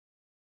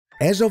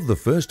As of the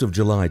 1st of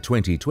July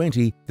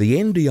 2020, the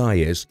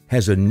NDIS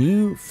has a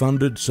new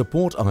funded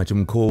support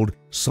item called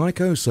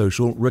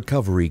Psychosocial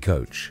Recovery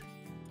Coach.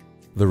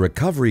 The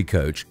Recovery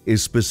Coach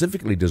is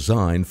specifically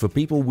designed for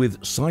people with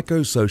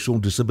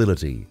psychosocial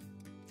disability.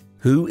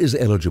 Who is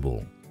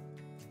eligible?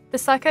 The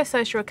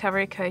Psychosocial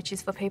Recovery Coach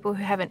is for people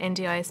who have an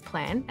NDIS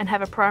plan and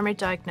have a primary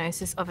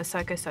diagnosis of a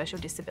psychosocial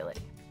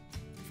disability.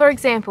 For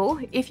example,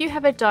 if you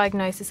have a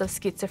diagnosis of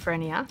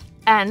schizophrenia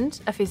and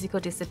a physical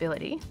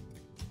disability,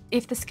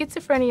 if the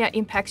schizophrenia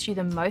impacts you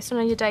the most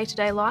on your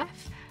day-to-day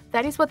life,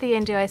 that is what the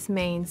NDIS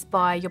means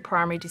by your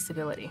primary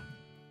disability.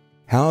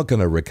 How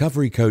can a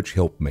recovery coach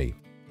help me?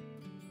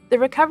 The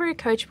recovery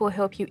coach will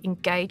help you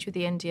engage with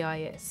the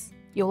NDIS.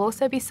 You'll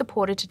also be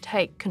supported to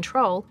take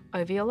control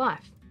over your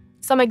life.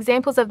 Some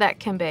examples of that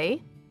can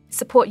be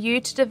support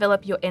you to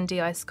develop your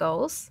NDIS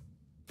goals,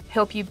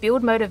 help you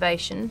build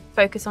motivation,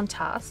 focus on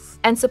tasks,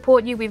 and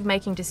support you with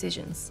making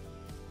decisions.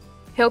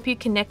 Help you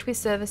connect with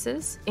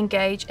services,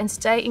 engage and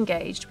stay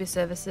engaged with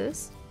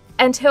services,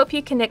 and help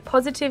you connect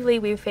positively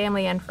with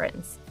family and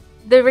friends.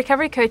 The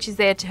recovery coach is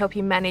there to help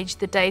you manage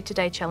the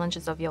day-to-day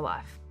challenges of your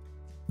life.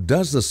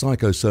 Does the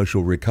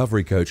Psychosocial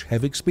Recovery Coach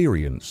have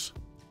experience?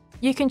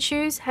 You can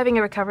choose having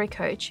a recovery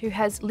coach who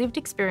has lived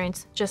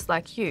experience just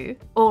like you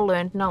or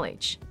learned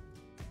knowledge.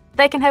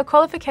 They can have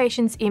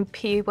qualifications in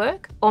peer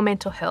work or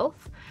mental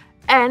health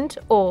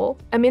and/or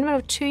a minimum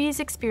of 2 years'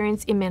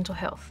 experience in mental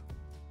health.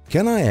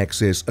 Can I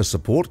access a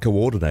support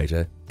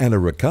coordinator and a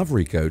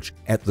recovery coach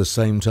at the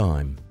same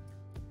time?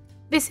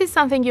 This is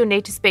something you'll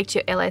need to speak to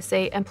your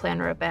LAC and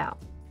planner about.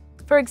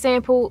 For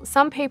example,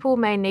 some people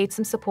may need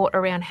some support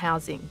around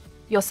housing.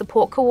 Your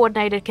support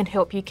coordinator can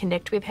help you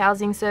connect with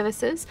housing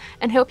services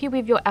and help you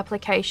with your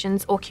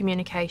applications or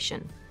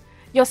communication.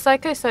 Your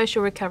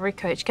psychosocial recovery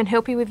coach can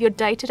help you with your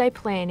day-to-day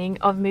planning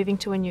of moving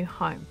to a new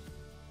home.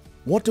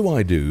 What do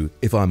I do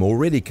if I'm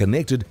already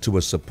connected to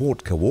a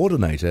support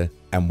coordinator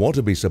and want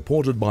to be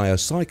supported by a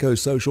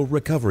psychosocial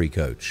recovery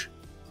coach?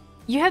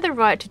 You have the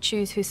right to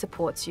choose who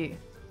supports you.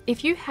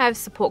 If you have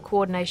support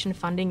coordination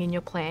funding in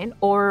your plan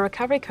or a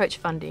recovery coach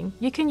funding,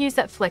 you can use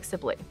that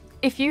flexibly.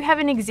 If you have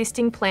an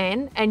existing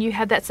plan and you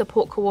have that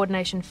support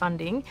coordination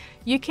funding,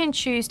 you can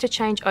choose to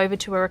change over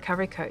to a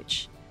recovery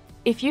coach.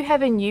 If you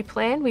have a new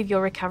plan with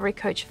your recovery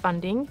coach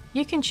funding,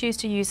 you can choose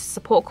to use a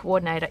support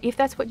coordinator if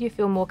that's what you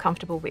feel more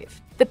comfortable with.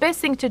 The best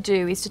thing to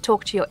do is to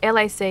talk to your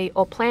LAC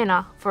or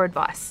planner for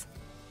advice.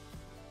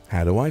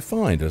 How do I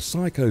find a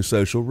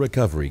psychosocial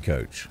recovery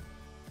coach?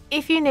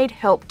 If you need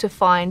help to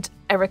find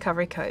a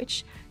recovery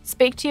coach,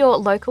 speak to your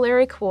local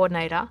area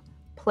coordinator,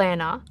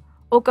 planner,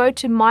 or go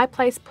to My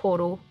Place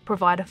portal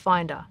Provider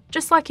Finder,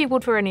 just like you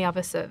would for any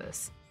other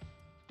service.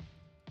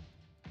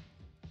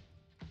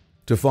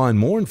 To find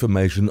more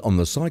information on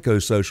the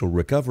Psychosocial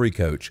Recovery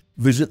Coach,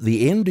 visit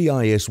the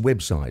NDIS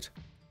website.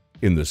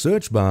 In the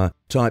search bar,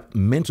 type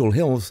Mental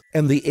Health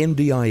and the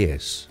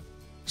NDIS.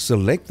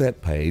 Select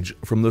that page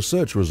from the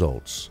search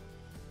results.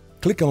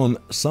 Click on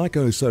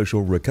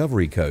Psychosocial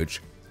Recovery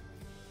Coach,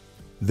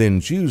 then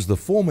choose the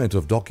format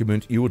of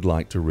document you would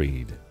like to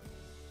read.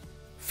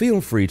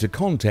 Feel free to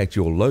contact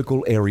your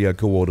local area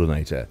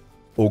coordinator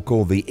or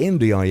call the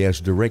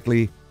NDIS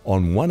directly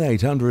on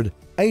 1800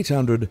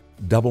 800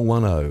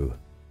 110.